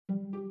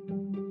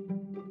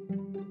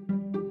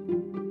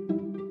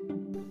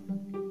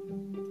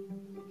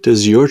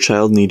Does your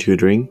child need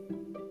tutoring?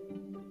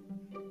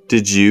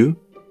 Did you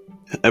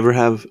ever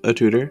have a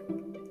tutor?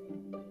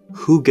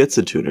 Who gets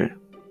a tutor?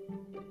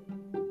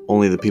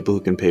 Only the people who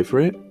can pay for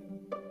it?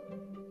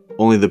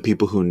 Only the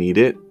people who need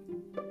it?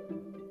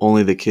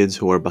 Only the kids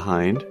who are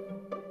behind?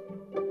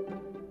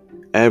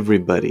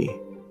 Everybody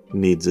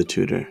needs a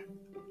tutor.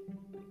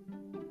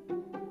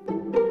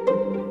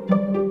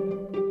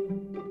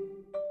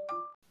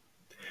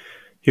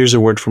 Here's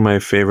a word from my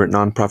favorite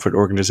nonprofit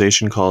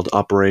organization called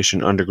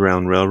Operation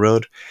Underground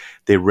Railroad.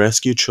 They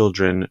rescue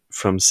children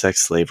from sex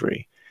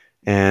slavery,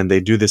 and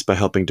they do this by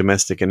helping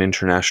domestic and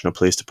international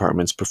police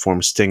departments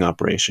perform sting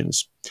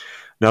operations.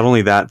 Not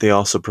only that, they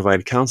also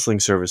provide counseling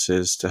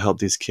services to help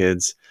these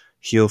kids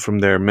heal from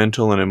their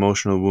mental and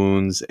emotional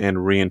wounds and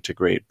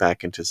reintegrate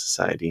back into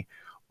society,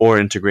 or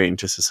integrate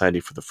into society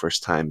for the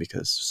first time,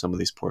 because some of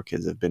these poor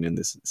kids have been in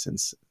this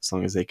since as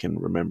long as they can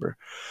remember.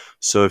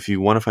 So if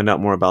you want to find out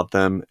more about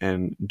them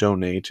and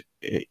donate,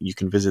 you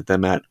can visit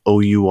them at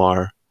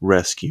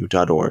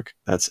ourrescue.org.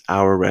 That's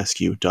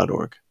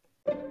ourrescue.org.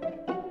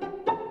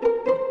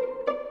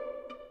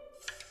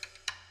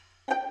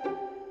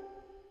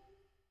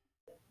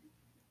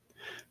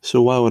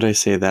 So why would I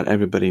say that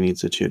everybody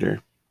needs a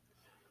tutor?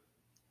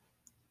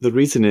 The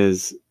reason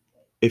is,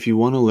 if you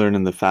want to learn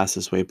in the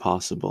fastest way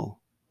possible,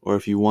 or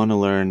if you want to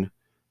learn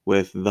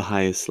with the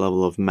highest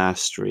level of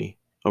mastery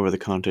over the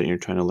content you're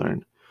trying to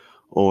learn,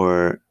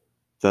 or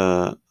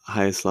the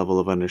highest level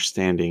of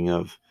understanding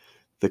of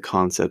the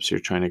concepts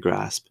you're trying to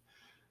grasp,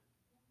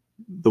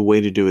 the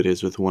way to do it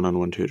is with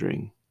one-on-one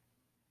tutoring.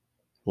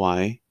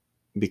 Why?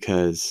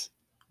 Because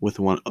with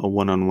a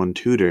one-on-one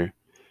tutor,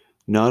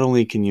 not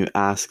only can you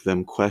ask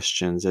them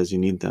questions as you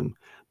need them,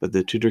 but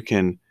the tutor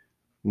can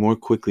more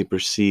quickly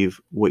perceive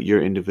what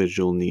your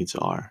individual needs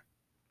are.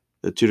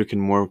 The tutor can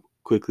more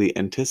quickly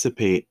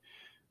anticipate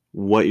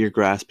what you're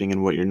grasping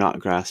and what you're not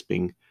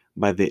grasping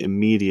by the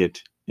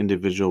immediate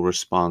individual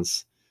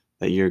response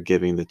that you're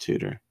giving the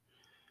tutor.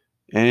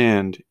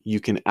 And you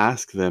can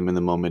ask them in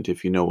the moment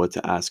if you know what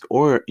to ask,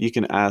 or you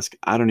can ask,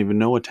 I don't even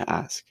know what to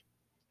ask.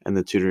 And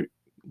the tutor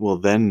will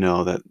then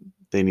know that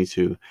they need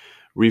to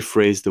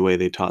rephrase the way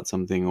they taught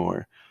something,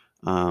 or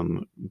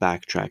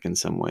backtrack in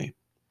some way.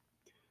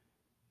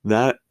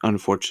 That,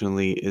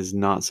 unfortunately, is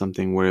not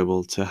something we're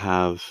able to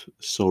have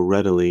so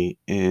readily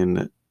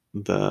in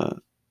the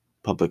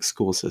public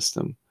school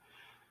system,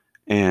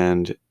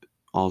 and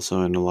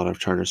also in a lot of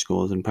charter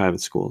schools and private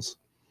schools.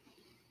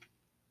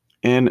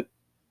 And,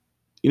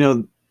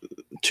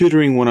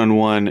 tutoring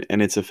one-on-one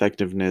and its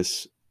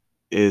effectiveness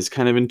is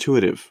kind of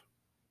intuitive,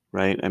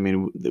 right? I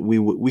mean,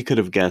 we could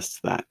have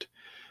guessed that.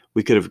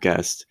 We could have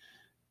guessed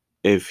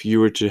if you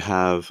were to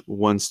have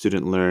one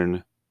student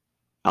learn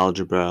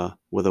algebra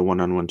with a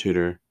one-on-one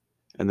tutor,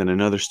 and then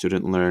another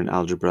student learn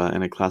algebra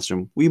in a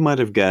classroom, we might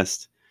have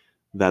guessed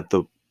that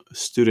the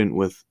student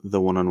with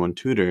the one-on-one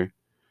tutor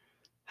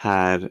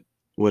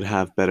would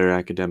have better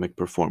academic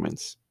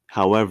performance.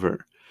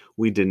 However,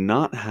 we did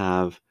not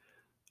have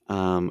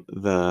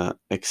the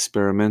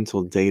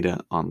experimental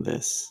data on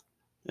this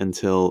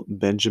until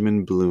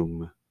Benjamin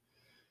Bloom.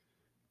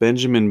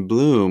 Benjamin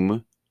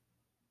Bloom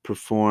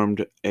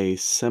performed a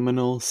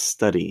seminal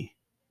study,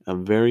 a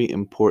very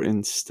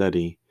important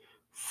study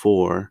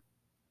for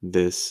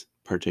this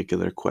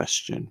particular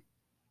question.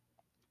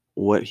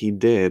 What he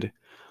did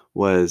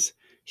was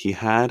he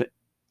had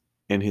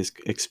in his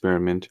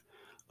experiment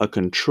a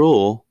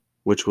control,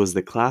 which was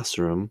the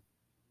classroom,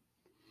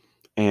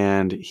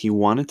 and he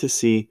wanted to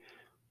see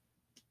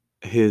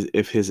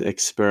if his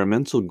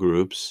experimental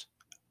groups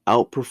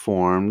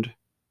outperformed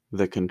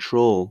the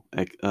control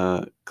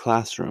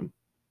classroom,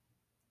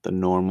 the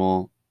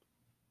normal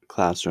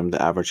classroom,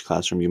 the average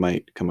classroom you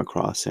might come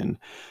across in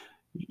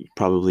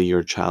probably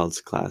your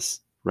child's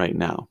class right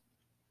now.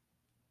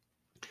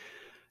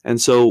 And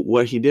so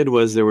what he did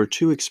was, there were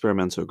two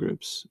experimental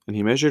groups, and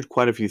he measured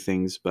quite a few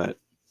things, but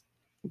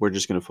we're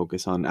just going to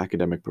focus on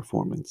academic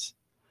performance.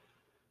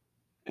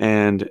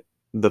 And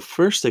the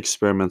first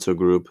experimental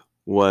group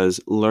was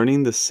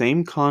learning the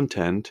same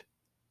content,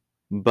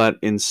 but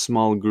in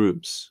small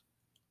groups.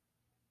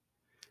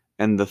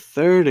 And the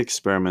third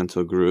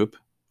group,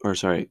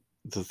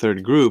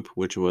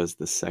 which was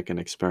the second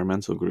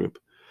experimental group,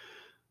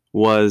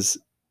 was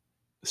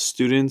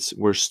students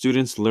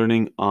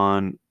learning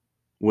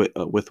with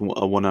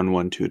a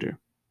one-on-one tutor.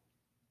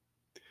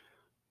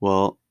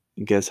 Well,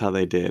 guess how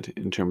they did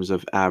in terms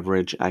of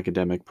average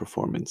academic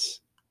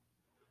performance.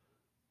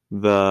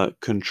 The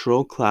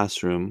control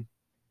classroom,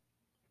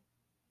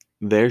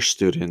 their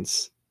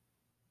students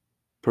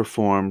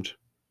performed,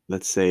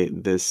 let's say,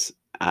 this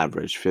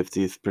average,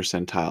 50th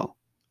percentile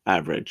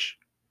average.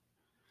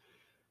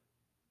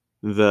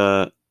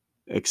 The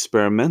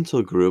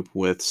experimental group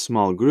with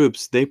small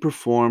groups, they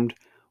performed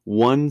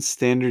one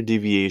standard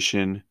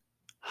deviation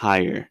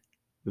higher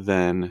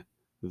than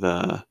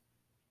the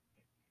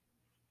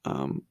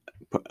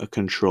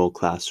control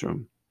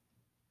classroom.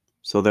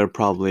 So they're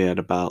probably at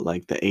about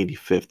like the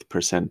 85th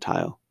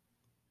percentile.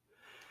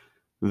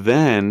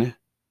 Then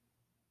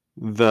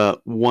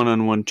the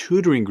one-on-one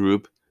tutoring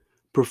group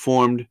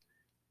performed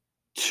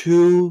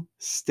 2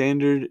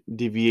 standard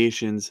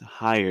deviations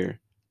higher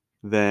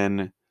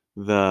than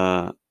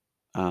the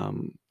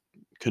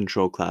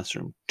control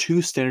classroom.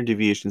 2 standard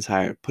deviations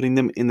higher, putting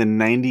them in the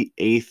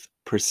 98th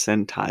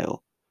percentile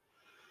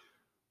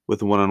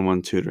with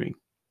one-on-one tutoring.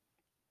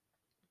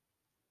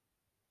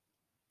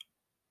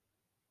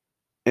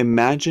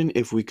 Imagine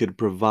if we could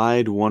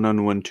provide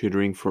one-on-one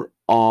tutoring for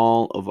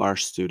all of our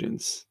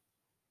students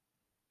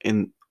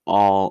in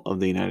all of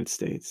the United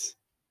States.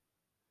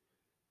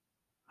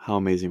 How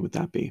amazing would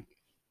that be?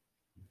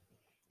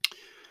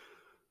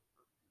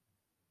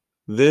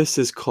 This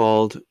is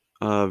called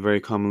very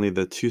commonly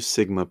the 2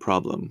 sigma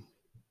problem.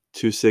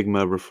 2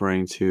 sigma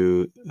referring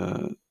to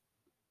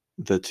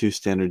the 2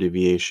 standard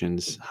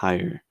deviations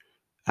higher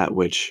at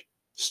which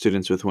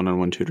students with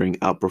one-on-one tutoring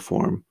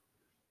outperform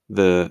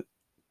the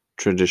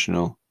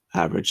traditional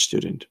average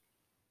student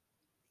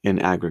in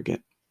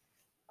aggregate.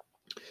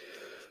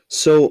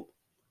 So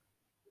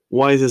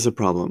why is this a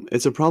problem?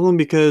 It's a problem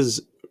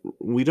because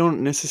we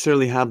don't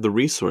necessarily have the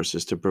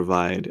resources to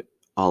provide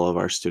all of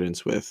our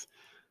students with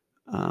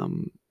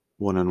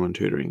one-on-one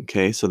tutoring.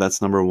 Okay, so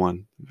that's number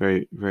one.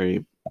 Very,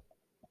 very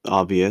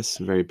obvious,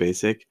 very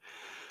basic.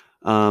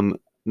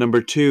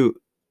 Number two,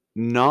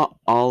 not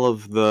all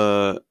of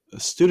the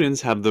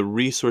students have the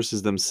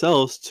resources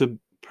themselves to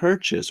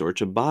purchase or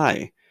to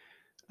buy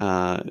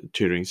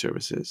tutoring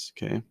services.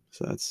 Okay,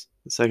 so that's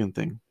the second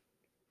thing.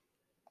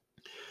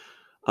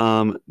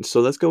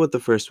 So let's go with the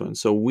first one.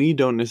 So we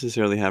don't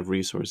necessarily have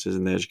resources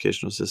in the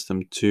educational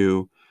system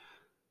to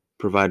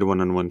provide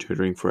one-on-one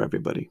tutoring for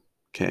everybody.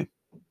 Okay,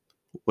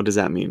 what does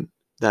that mean?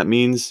 That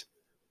means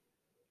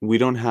we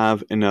don't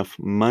have enough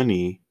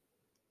money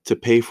to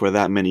pay for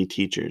that many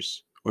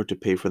teachers or to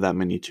pay for that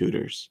many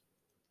tutors.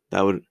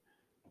 That would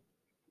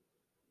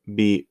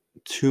be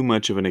too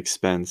much of an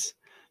expense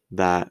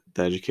that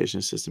the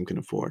education system can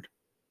afford.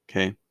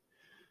 Okay,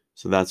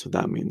 so that's what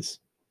that means.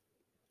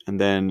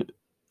 And then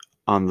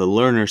on the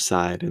learner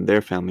side and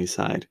their family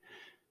side,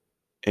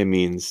 it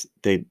means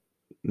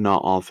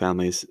not all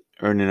families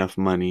earn enough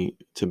money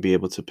to be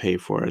able to pay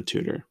for a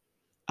tutor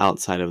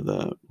outside of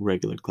the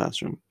regular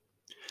classroom.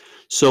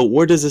 So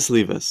where does this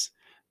leave us?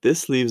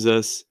 This leaves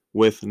us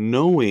with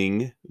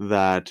knowing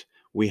that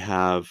we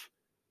have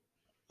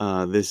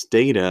this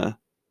data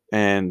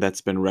and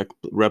that's been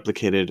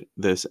replicated.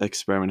 This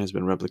experiment has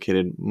been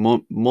replicated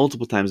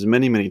multiple times,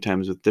 many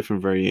times with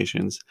different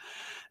variations,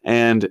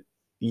 and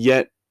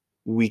yet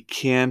we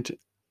can't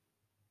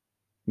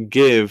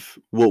give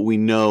what we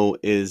know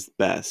is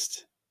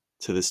best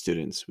to the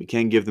students. We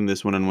can't give them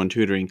this one-on-one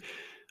tutoring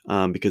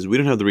because we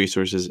don't have the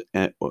resources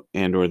and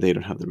or they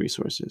don't have the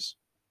resources.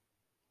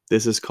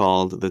 This is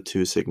called the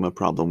 2 sigma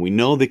problem. We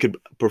know they could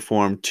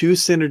perform 2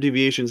 standard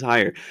deviations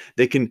higher.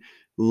 They can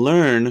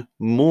learn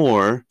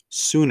more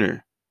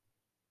sooner,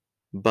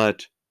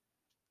 but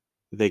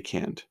they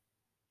can't,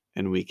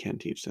 and we can't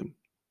teach them.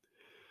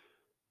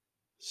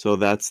 So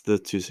that's the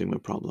 2 sigma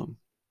problem.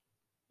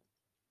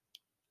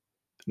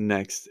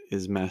 Next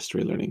is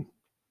mastery learning.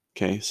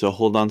 Okay, so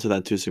hold on to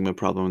that 2 sigma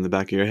problem in the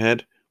back of your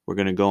head. We're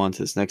going to go on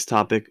to this next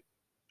topic,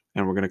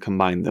 and we're going to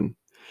combine them.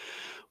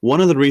 One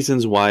of the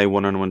reasons why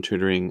one-on-one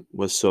tutoring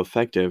was so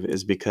effective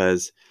is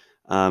because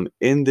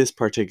in this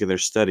particular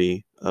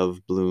study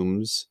of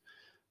Bloom's,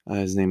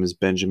 his name is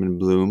Benjamin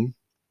Bloom.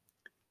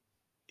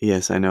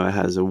 Yes, I know it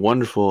has a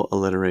wonderful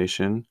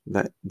alliteration.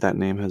 That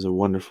name has a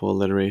wonderful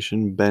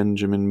alliteration,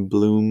 Benjamin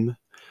Bloom.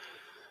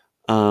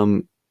 He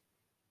had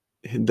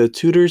the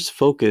tutors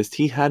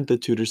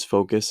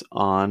focus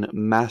on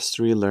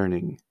mastery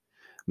learning.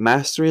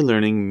 Mastery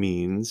learning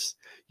means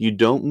you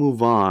don't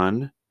move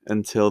on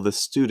until the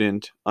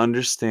student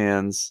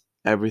understands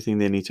everything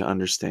they need to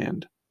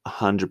understand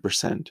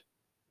 100%,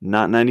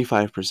 not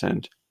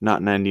 95%,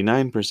 not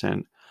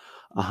 99%,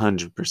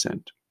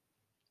 100%.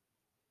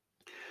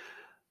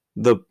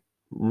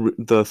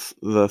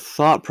 The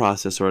thought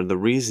process or the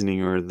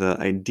reasoning or the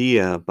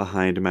idea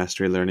behind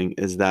mastery learning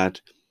is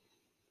that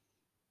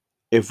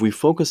if we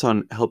focus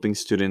on helping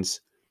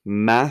students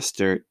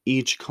master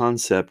each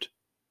concept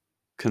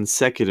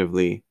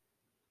consecutively,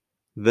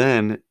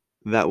 then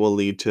that will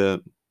lead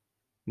to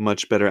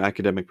much better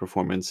academic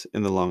performance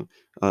in the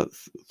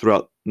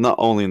throughout, not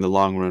only in the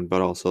long run,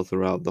 but also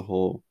throughout the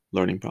whole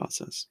learning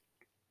process.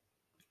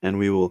 And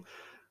we will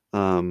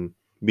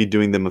be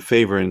doing them a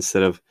favor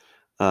instead of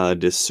a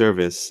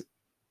disservice,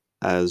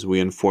 as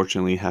we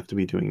unfortunately have to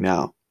be doing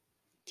now.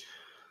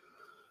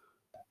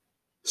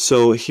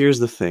 So here's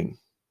the thing.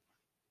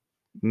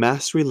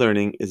 Mastery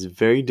learning is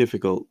very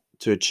difficult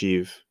to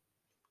achieve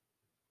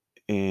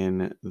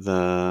in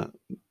the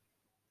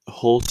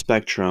whole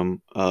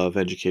spectrum of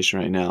education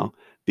right now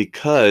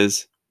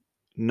because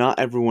not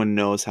everyone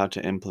knows how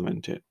to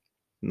implement it.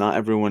 Not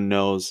everyone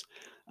knows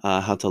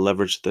how to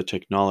leverage the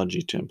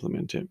technology to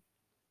implement it.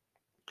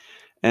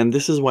 And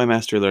this is why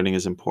mastery learning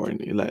is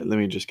important. Let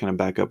me just kind of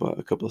back up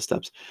a couple of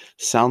steps.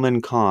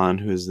 Salman Khan,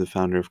 who is the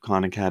founder of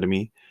Khan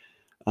Academy,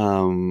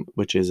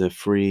 which is a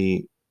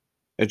free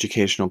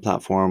educational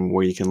platform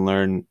where you can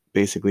learn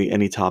basically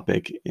any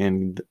topic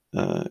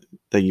that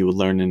you would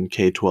learn in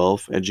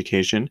K-12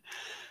 education.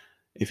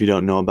 If you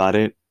don't know about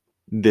it,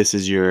 this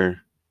is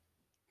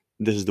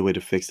the way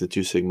to fix the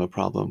Two Sigma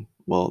problem.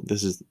 Well,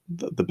 this is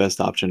the best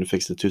option to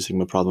fix the Two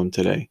Sigma problem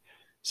today.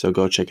 So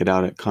go check it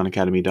out at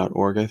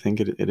khanacademy.org, I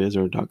think it is,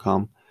 or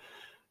 .com.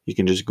 You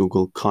can just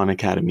Google Khan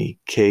Academy,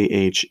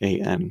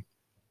 Khan.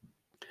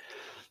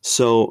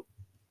 So,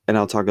 and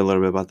I'll talk a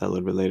little bit about that a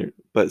little bit later.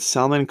 But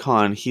Salman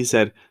Khan, he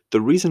said,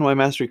 the reason why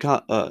mastery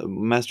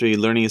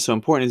learning is so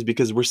important is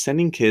because we're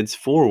sending kids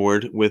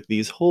forward with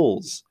these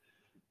holes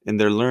in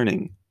their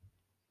learning.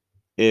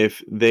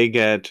 If they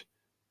get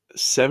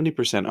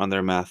 70% on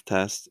their math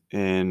test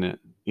in,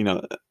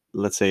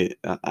 let's say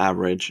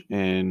average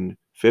in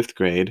 5th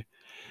grade,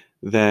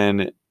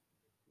 then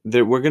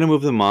we're going to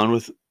move them on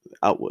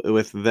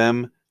with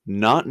them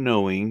not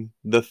knowing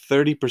the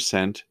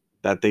 30%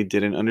 that they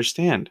didn't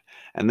understand.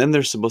 And then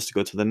they're supposed to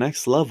go to the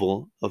next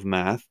level of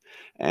math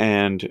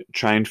and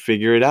try and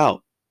figure it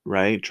out,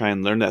 right? Try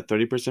and learn that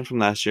 30% from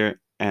last year,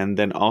 and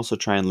then also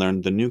try and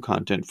learn the new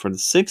content for the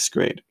 6th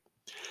grade.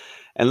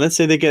 And let's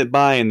say they get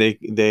by and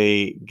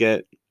they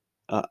get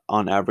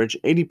on average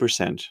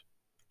 80%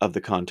 of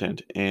the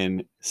content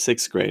in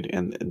 6th grade,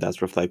 and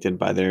that's reflected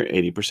by their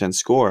 80%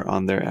 score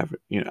on their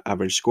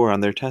average score on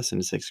their test in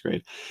 6th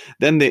grade.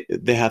 Then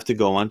they have to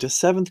go on to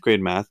 7th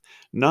grade math,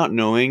 not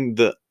knowing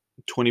the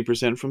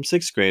 20% from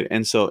 6th grade.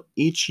 And so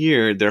each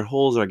year their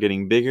holes are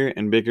getting bigger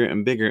and bigger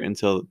and bigger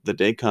until the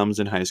day comes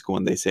in high school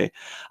and they say,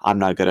 I'm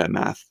not good at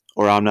math,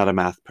 or I'm not a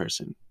math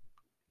person.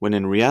 When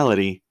in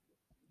reality,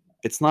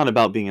 it's not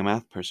about being a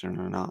math person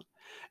or not.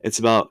 It's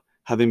about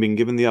having been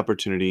given the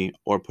opportunity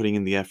or putting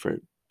in the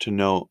effort to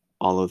know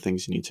all of the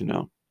things you need to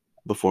know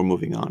before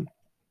moving on.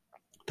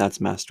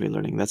 That's mastery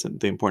learning. That's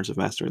the importance of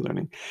mastery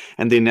learning.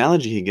 And the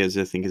analogy he gives,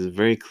 I think, is a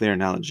very clear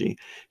analogy.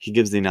 He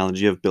gives the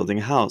analogy of building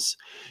a house.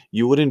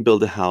 You wouldn't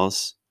build a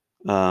house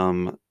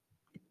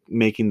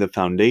making the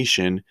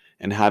foundation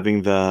and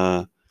having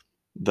the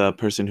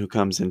person who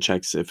comes and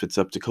checks if it's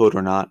up to code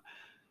or not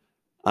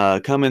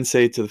come and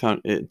say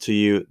to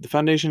you, the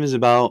foundation is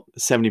about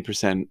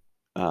 70%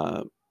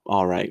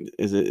 all right,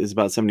 is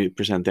about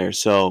 70% there,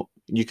 so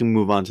you can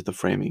move on to the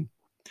framing.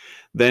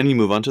 Then you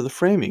move on to the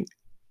framing,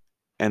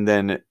 and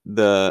then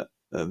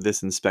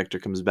this inspector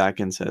comes back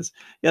and says,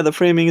 yeah, the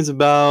framing is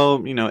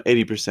about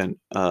 80%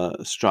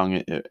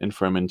 strong and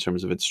firm in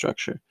terms of its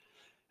structure.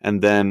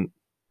 And then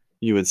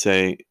you would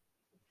say,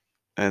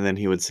 and then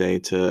he would say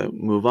to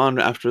move on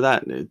after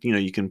that.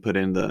 You can put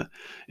in the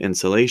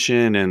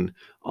insulation and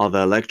all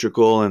the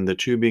electrical and the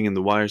tubing and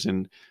the wires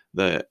and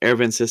the air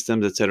vent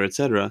systems, etc.,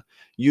 etc.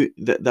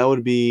 That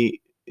would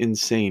be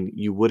insane.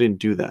 You wouldn't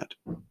do that.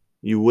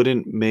 You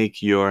wouldn't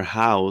make your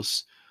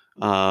house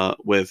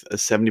with a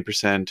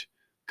 70%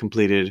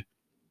 completed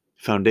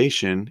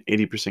foundation,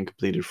 80%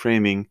 completed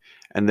framing,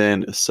 and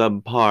then a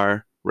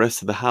subpar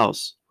rest of the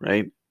house,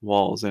 right?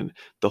 Walls and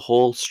the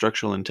whole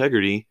structural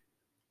integrity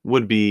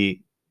would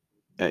be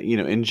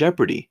in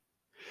jeopardy.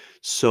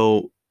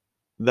 So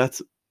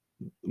but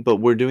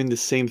we're doing the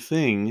same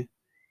thing,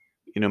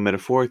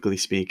 metaphorically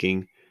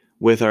speaking,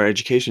 with our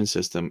education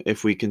system.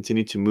 If we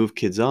continue to move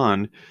kids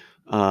on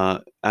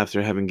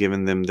after having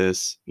given them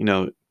this,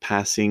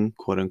 passing,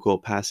 quote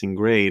unquote, passing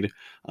grade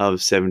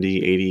of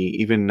 70, 80,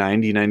 even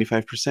 90,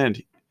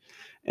 95%.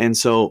 And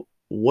so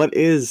what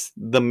is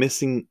the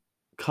missing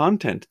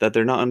content that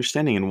they're not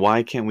understanding, and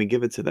why can't we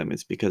give it to them?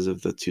 It's because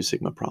of the Two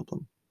Sigma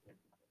problem.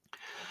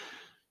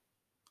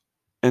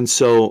 And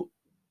so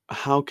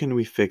how can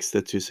we fix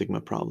the Two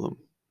Sigma problem?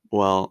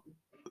 Well,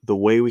 the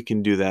way we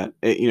can do that,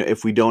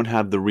 if we don't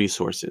have the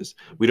resources,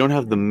 we don't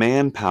have the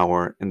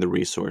manpower and the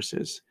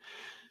resources.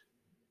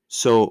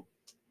 So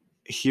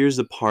here's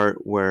the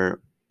part where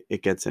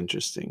it gets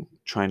interesting,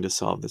 trying to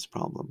solve this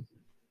problem.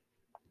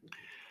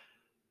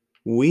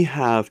 We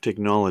have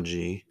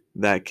technology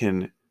that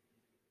can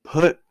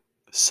put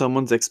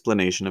someone's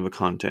explanation of a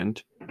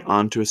content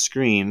onto a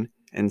screen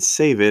and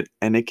save it,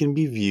 and it can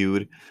be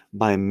viewed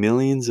by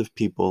millions of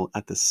people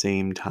at the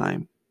same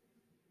time.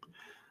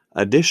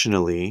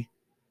 Additionally,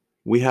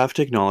 we have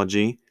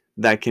technology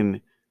that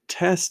can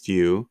test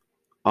you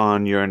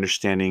on your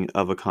understanding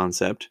of a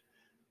concept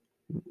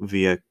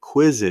via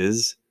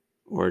quizzes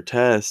or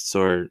tests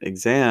or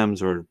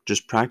exams or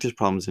just practice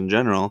problems in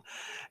general,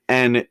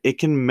 and it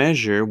can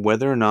measure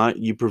whether or not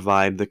you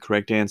provide the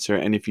correct answer.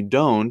 And if you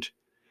don't,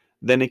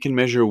 then it can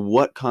measure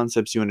what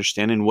concepts you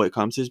understand and what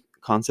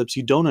concepts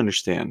you don't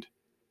understand.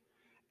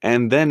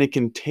 And then it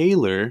can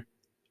tailor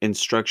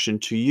instruction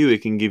to you.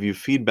 It can give you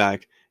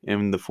feedback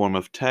in the form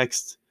of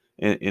text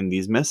in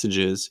these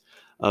messages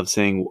of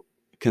saying,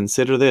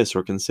 consider this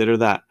or consider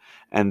that.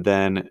 And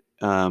then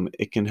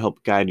it can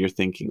help guide your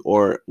thinking.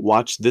 Or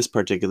watch this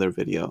particular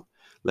video.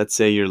 Let's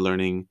say you're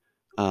learning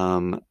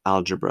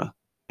algebra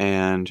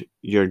and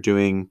you're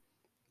doing,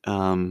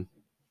 you're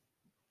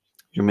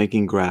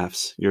making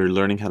graphs. You're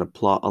learning how to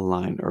plot a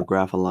line or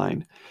graph a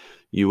line.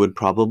 You would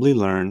probably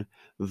learn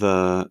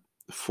the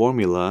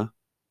formula,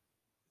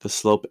 the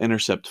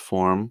slope-intercept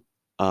form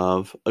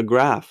of a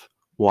graph.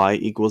 y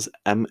equals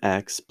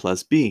mx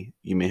plus b.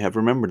 You may have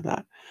remembered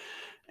that.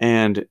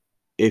 And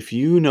if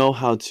you know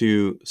how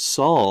to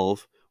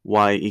solve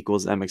y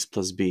equals mx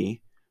plus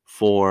b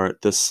for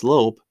the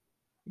slope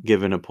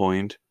given a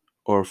point,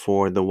 or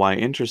for the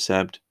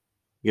y-intercept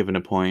given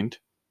a point,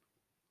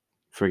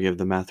 forgive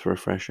the math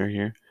refresher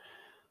here,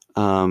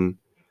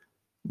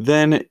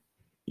 then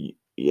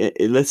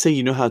let's say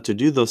you know how to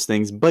do those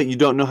things, but you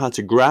don't know how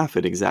to graph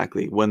it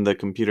exactly when the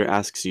computer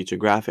asks you to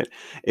graph it.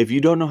 If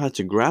you don't know how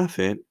to graph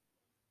it,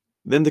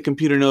 then the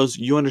computer knows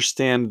you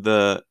understand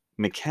the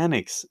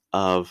mechanics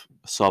of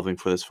solving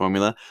for this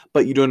formula,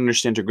 but you don't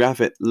understand to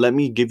graph it. Let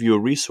me give you a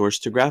resource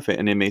to graph it,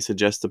 and it may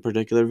suggest a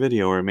particular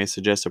video, or it may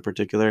suggest a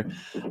particular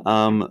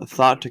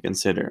thought to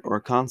consider, or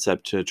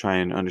concept to try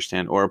and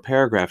understand, or a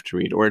paragraph to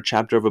read, or a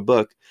chapter of a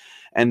book.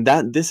 And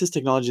that this is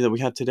technology that we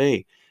have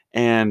today,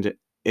 and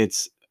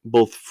it's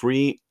both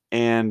free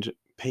and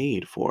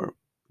paid for.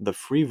 The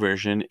free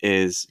version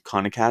is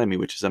Khan Academy,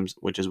 which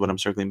is what I'm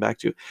circling back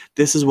to.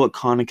 This is what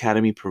Khan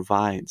Academy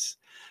provides.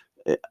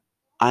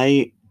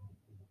 I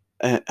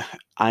uh,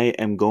 I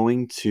am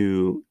going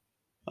to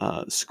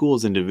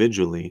schools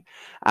individually,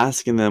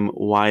 asking them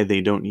why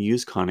they don't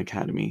use Khan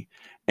Academy,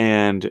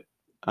 and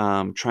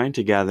trying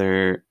to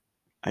gather,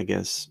 I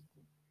guess,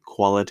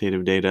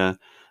 qualitative data,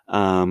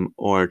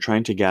 or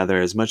trying to gather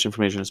as much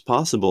information as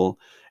possible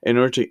in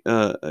order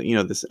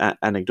to, this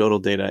anecdotal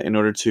data, in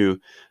order to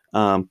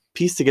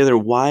piece together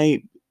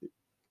why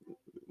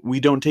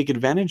we don't take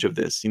advantage of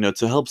this,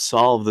 to help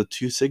solve the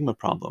two sigma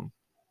problem.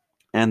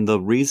 And the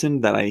reason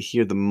that I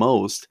hear the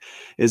most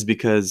is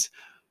because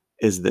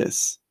is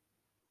this: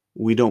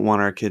 we don't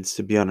want our kids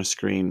to be on a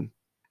screen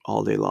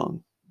all day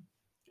long.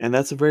 And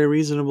that's a very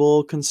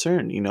reasonable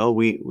concern.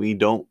 We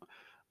don't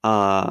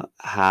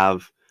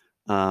have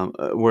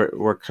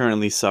we're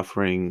currently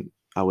suffering,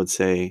 I would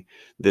say,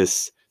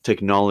 this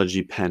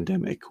technology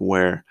pandemic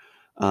where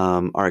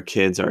our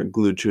kids are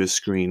glued to a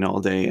screen all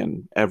day,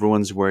 and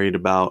everyone's worried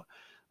about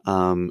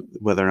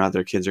whether or not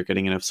their kids are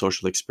getting enough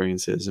social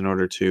experiences in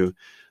order to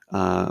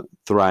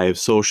thrive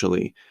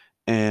socially.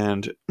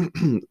 And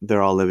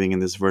they're all living in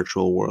this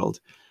virtual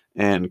world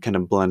and kind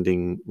of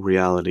blending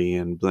reality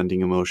and blending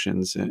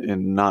emotions,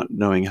 and not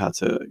knowing how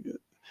to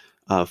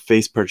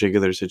face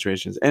particular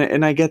situations.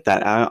 And I get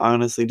that. I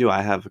honestly do.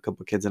 I have a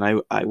couple of kids,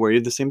 and I worry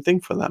the same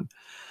thing for them.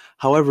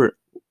 However,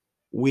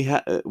 we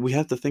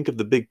have to think of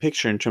the big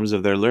picture in terms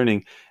of their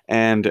learning,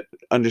 and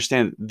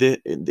understand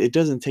that it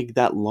doesn't take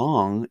that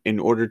long in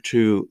order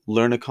to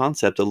learn a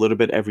concept a little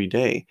bit every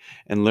day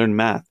and learn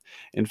math.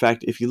 In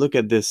fact, if you look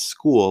at this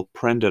school,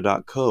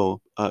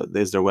 Prenda.co,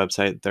 is their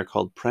website. They're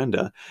called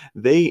Prenda.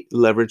 They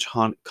leverage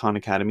Khan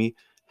Academy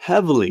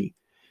heavily.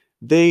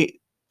 They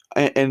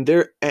and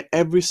they're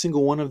every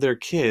single one of their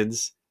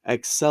kids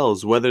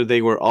excels, whether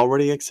they were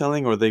already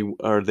excelling, or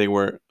they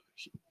were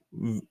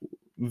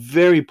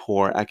very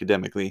poor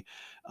academically,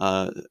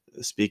 uh,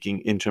 speaking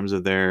in terms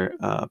of their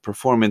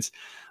performance.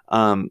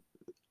 Um,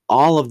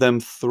 all of them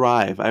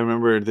thrive. I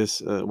remember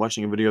this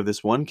watching a video of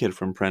this one kid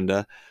from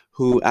Prenda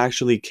who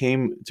actually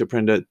came to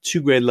Prenda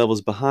 2 grade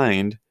levels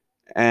behind,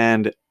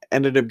 and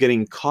ended up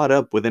getting caught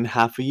up within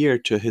half a year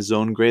to his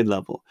own grade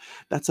level.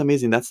 That's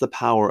amazing. That's the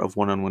power of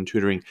one-on-one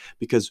tutoring,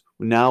 because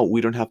now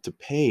we don't have to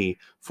pay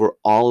for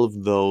all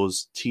of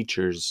those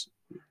teachers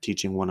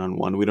teaching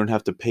one-on-one. We don't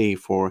have to pay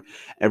for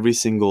every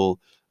single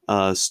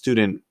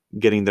student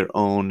getting their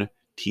own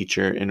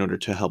teacher in order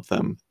to help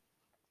them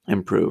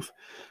improve.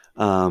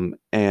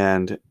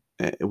 And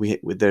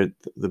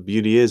the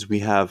beauty is we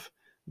have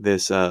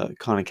this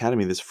Khan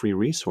Academy, this free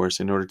resource,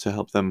 in order to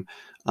help them,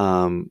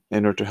 in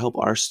order to help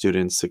our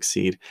students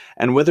succeed.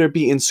 And whether it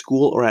be in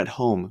school or at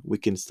home, we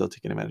can still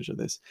take advantage of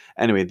this.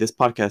 Anyway, this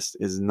podcast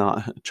is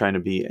not trying to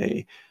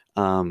be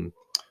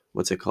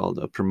what's it called,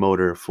 a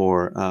promoter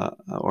for,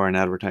 or an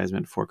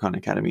advertisement for Khan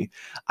Academy.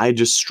 I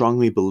just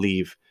strongly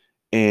believe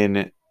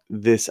in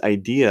this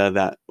idea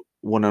that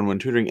one-on-one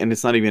tutoring, and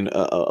it's not even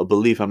a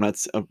belief. I'm not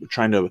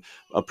trying to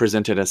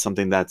present it as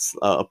something that's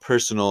a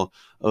personal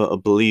a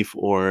belief,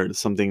 or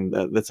something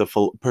that's a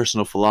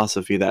personal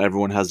philosophy that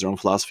everyone has their own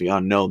philosophy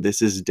on. No,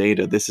 this is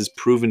data. This is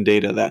proven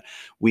data that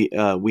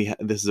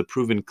this is a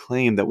proven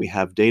claim that we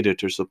have data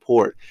to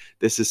support.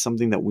 This is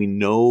something that we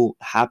know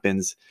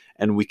happens,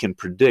 and we can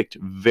predict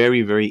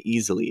very, very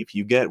easily. If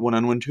you get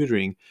one-on-one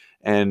tutoring,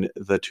 and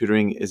the tutor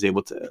is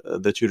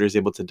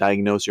able to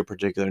diagnose your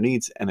particular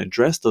needs and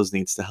address those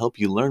needs to help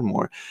you learn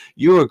more,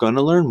 you are going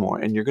to learn more,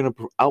 and you're going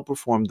to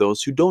outperform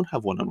those who don't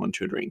have one-on-one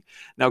tutoring.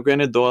 Now,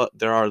 granted, though,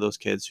 there are those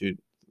kids who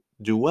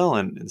do well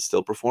and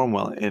still perform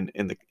well in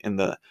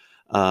the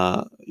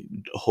uh,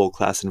 whole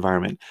class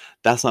environment.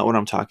 That's not what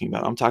I'm talking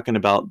about. I'm talking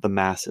about the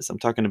masses. I'm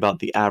talking about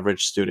the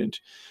average student.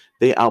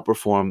 They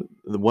outperform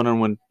the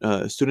one-on-one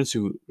students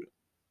who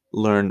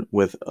learn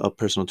with a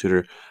personal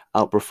tutor,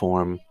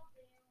 outperform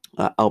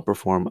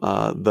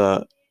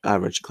the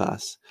average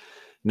class.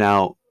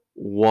 Now,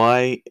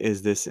 why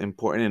is this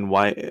important, and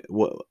why?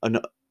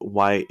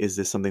 why is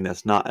this something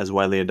that's not as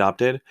widely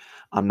adopted?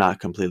 I'm not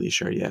completely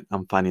sure yet.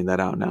 I'm finding that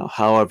out now.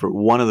 However,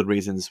 one of the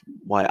reasons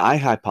why I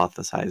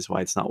hypothesize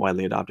why it's not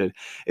widely adopted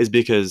is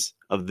because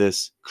of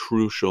this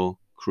crucial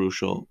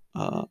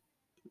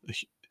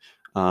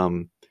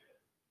um,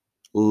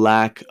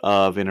 lack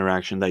of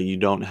interaction that you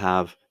don't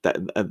have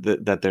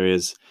that there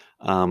is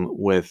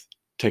with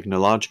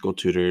technological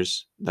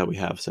tutors that we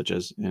have, such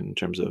as in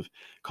terms of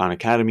Khan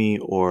Academy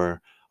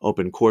or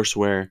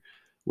OpenCourseWare,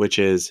 which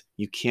is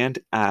you can't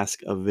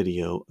ask a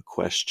video a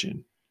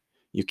question.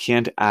 You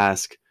can't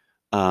ask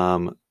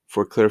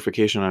for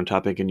clarification on a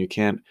topic, and you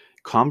can't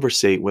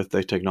conversate with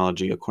the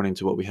technology according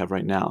to what we have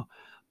right now.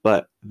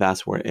 But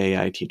that's where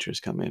AI teachers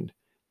come in.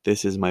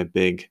 This is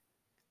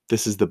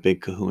the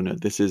big kahuna.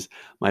 This is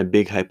my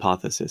big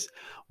hypothesis.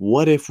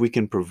 What if we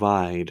can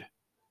provide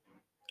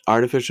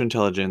artificial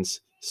intelligence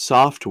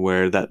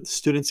software that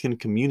students can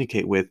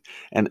communicate with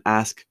and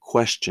ask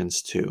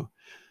questions to?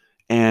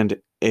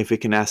 And if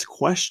it can ask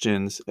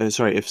questions,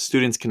 if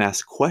students can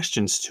ask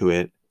questions to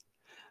it,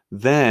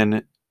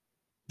 then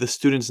the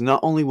students not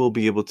only will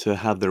be able to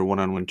have their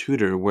one-on-one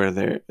tutor where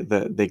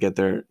they get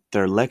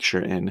their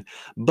lecture in,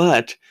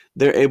 but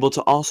they're able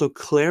to also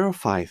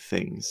clarify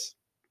things,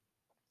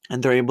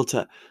 and they're able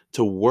to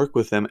work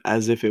with them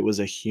as if it was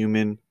a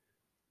human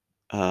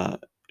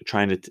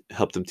trying to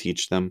help them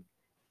teach them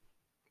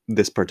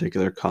this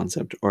particular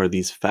concept or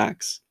these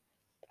facts.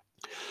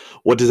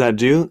 What does that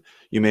do?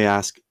 You may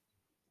ask,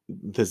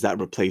 does that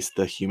replace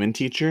the human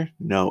teacher?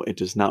 No, it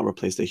does not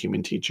replace the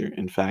human teacher.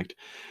 In fact,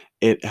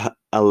 it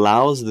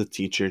allows the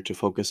teacher to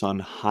focus on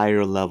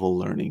higher level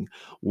learning.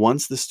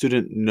 Once the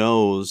student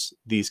knows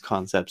these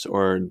concepts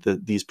or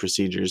these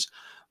procedures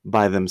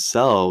by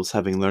themselves,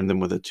 having learned them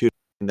with a tutor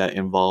that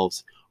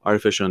involves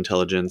artificial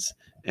intelligence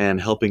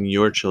and helping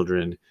your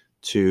children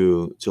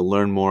to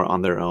learn more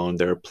on their own,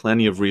 there are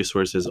plenty of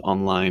resources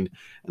online,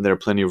 and there are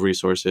plenty of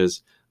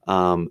resources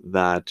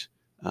that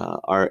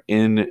are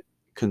in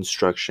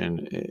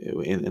construction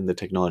in the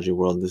technology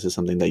world. This is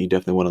something that you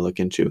definitely want to look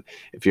into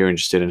if you're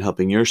interested in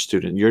helping your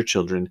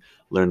children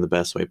learn the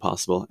best way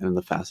possible and in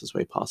the fastest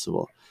way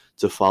possible,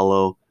 to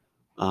follow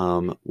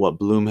what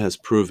Bloom has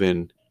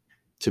proven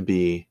to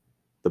be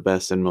the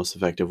best and most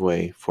effective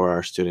way for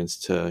our students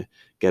to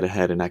get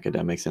ahead in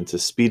academics and to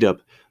speed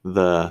up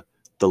the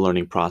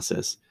learning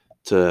process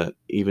to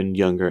even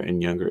younger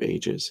and younger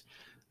ages.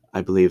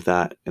 I believe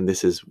that, and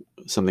this is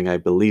something I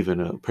believe in,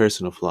 a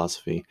personal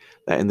philosophy,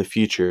 that in the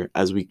future,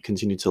 as we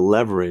continue to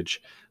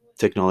leverage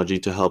technology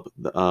to help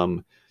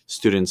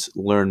students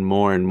learn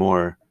more and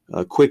more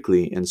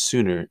quickly and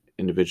sooner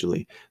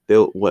individually,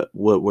 what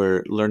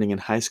we're learning in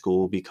high school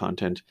will be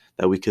content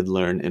that we could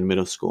learn in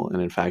middle school.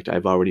 And in fact,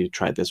 I've already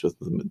tried this with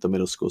the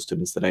middle school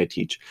students that I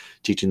teach,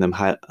 teaching them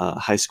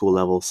high school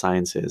level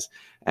sciences,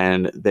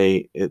 and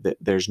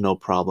there's no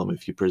problem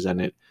if you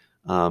present it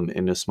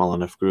in a small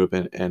enough group,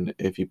 and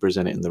if you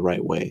present it in the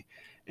right way.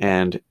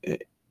 And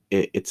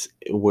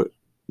we're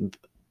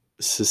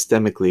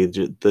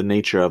systemically, the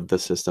nature of the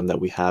system that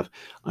we have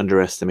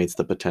underestimates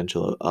the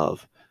potential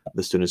of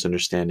the students'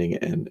 understanding,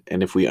 and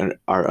if we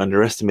are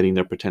underestimating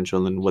their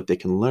potential and what they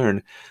can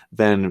learn,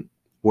 then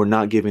we're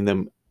not giving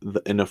them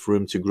enough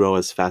room to grow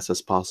as fast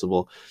as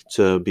possible,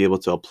 to be able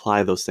to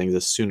apply those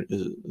things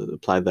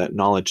apply that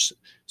knowledge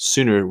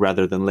sooner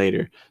rather than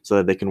later, so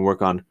that they can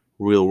work on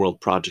real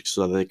world projects,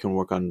 so that they can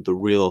work on the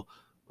real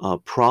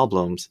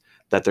problems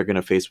that they're going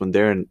to face when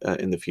they're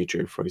in the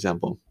future. For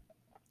example,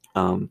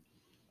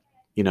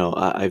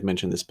 I've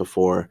mentioned this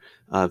before,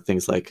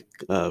 things like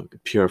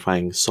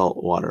purifying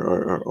salt water,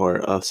 or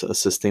a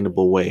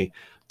sustainable way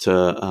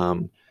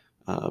to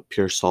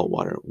pure salt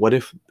water. What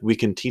if we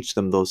can teach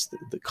them the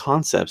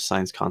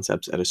science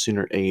concepts at a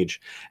sooner age,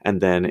 and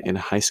then in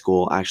high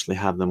school actually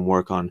have them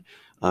work on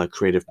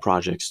creative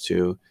projects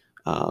to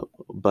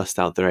bust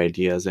out their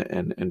ideas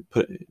and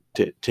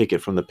take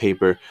it from the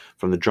paper,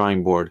 from the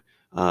drawing board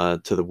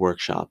to the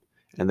workshop,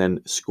 and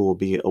then school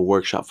be a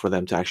workshop for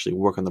them to actually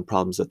work on the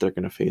problems that they're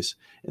going to face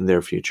in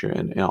their future,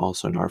 and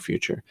also in our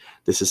future.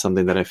 This is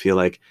something that I feel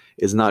like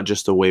is not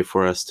just a way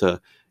for us to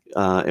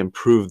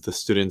improve the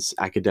students'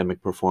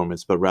 academic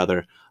performance, but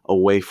rather a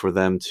way for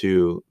them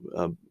to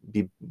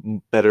be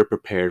better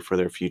prepared for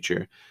their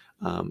future,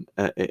 and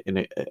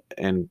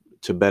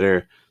to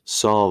better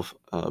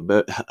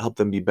help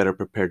them be better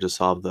prepared to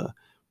solve the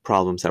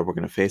problems that we're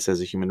going to face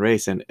as a human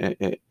race and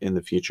in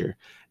the future,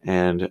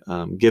 and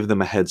give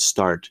them a head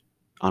start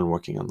on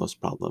working on those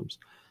problems.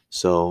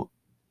 So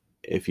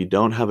if you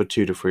don't have a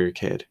tutor for your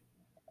kid,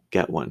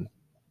 get one,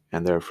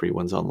 and there are free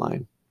ones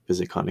online.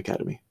 Visit Khan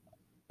Academy.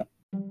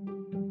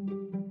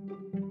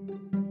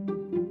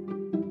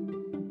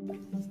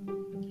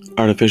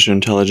 Artificial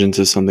intelligence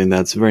is something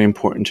that's very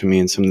important to me,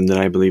 and something that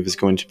I believe is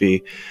going to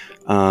be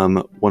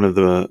one of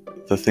the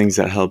things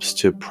that helps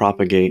to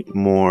propagate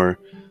more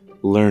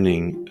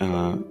learning,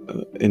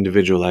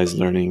 individualized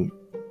learning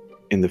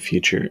in the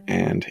future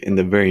and in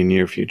the very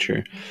near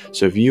future.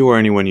 So if you or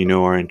anyone you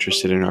know are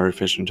interested in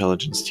artificial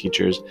intelligence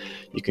teachers,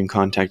 you can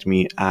contact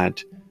me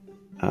at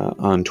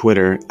on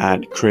Twitter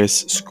at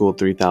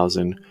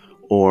ChrisSchool3000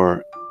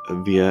 or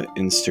via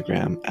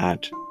Instagram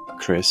at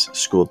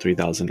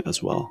ChrisSchool3000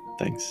 as well.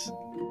 Thanks.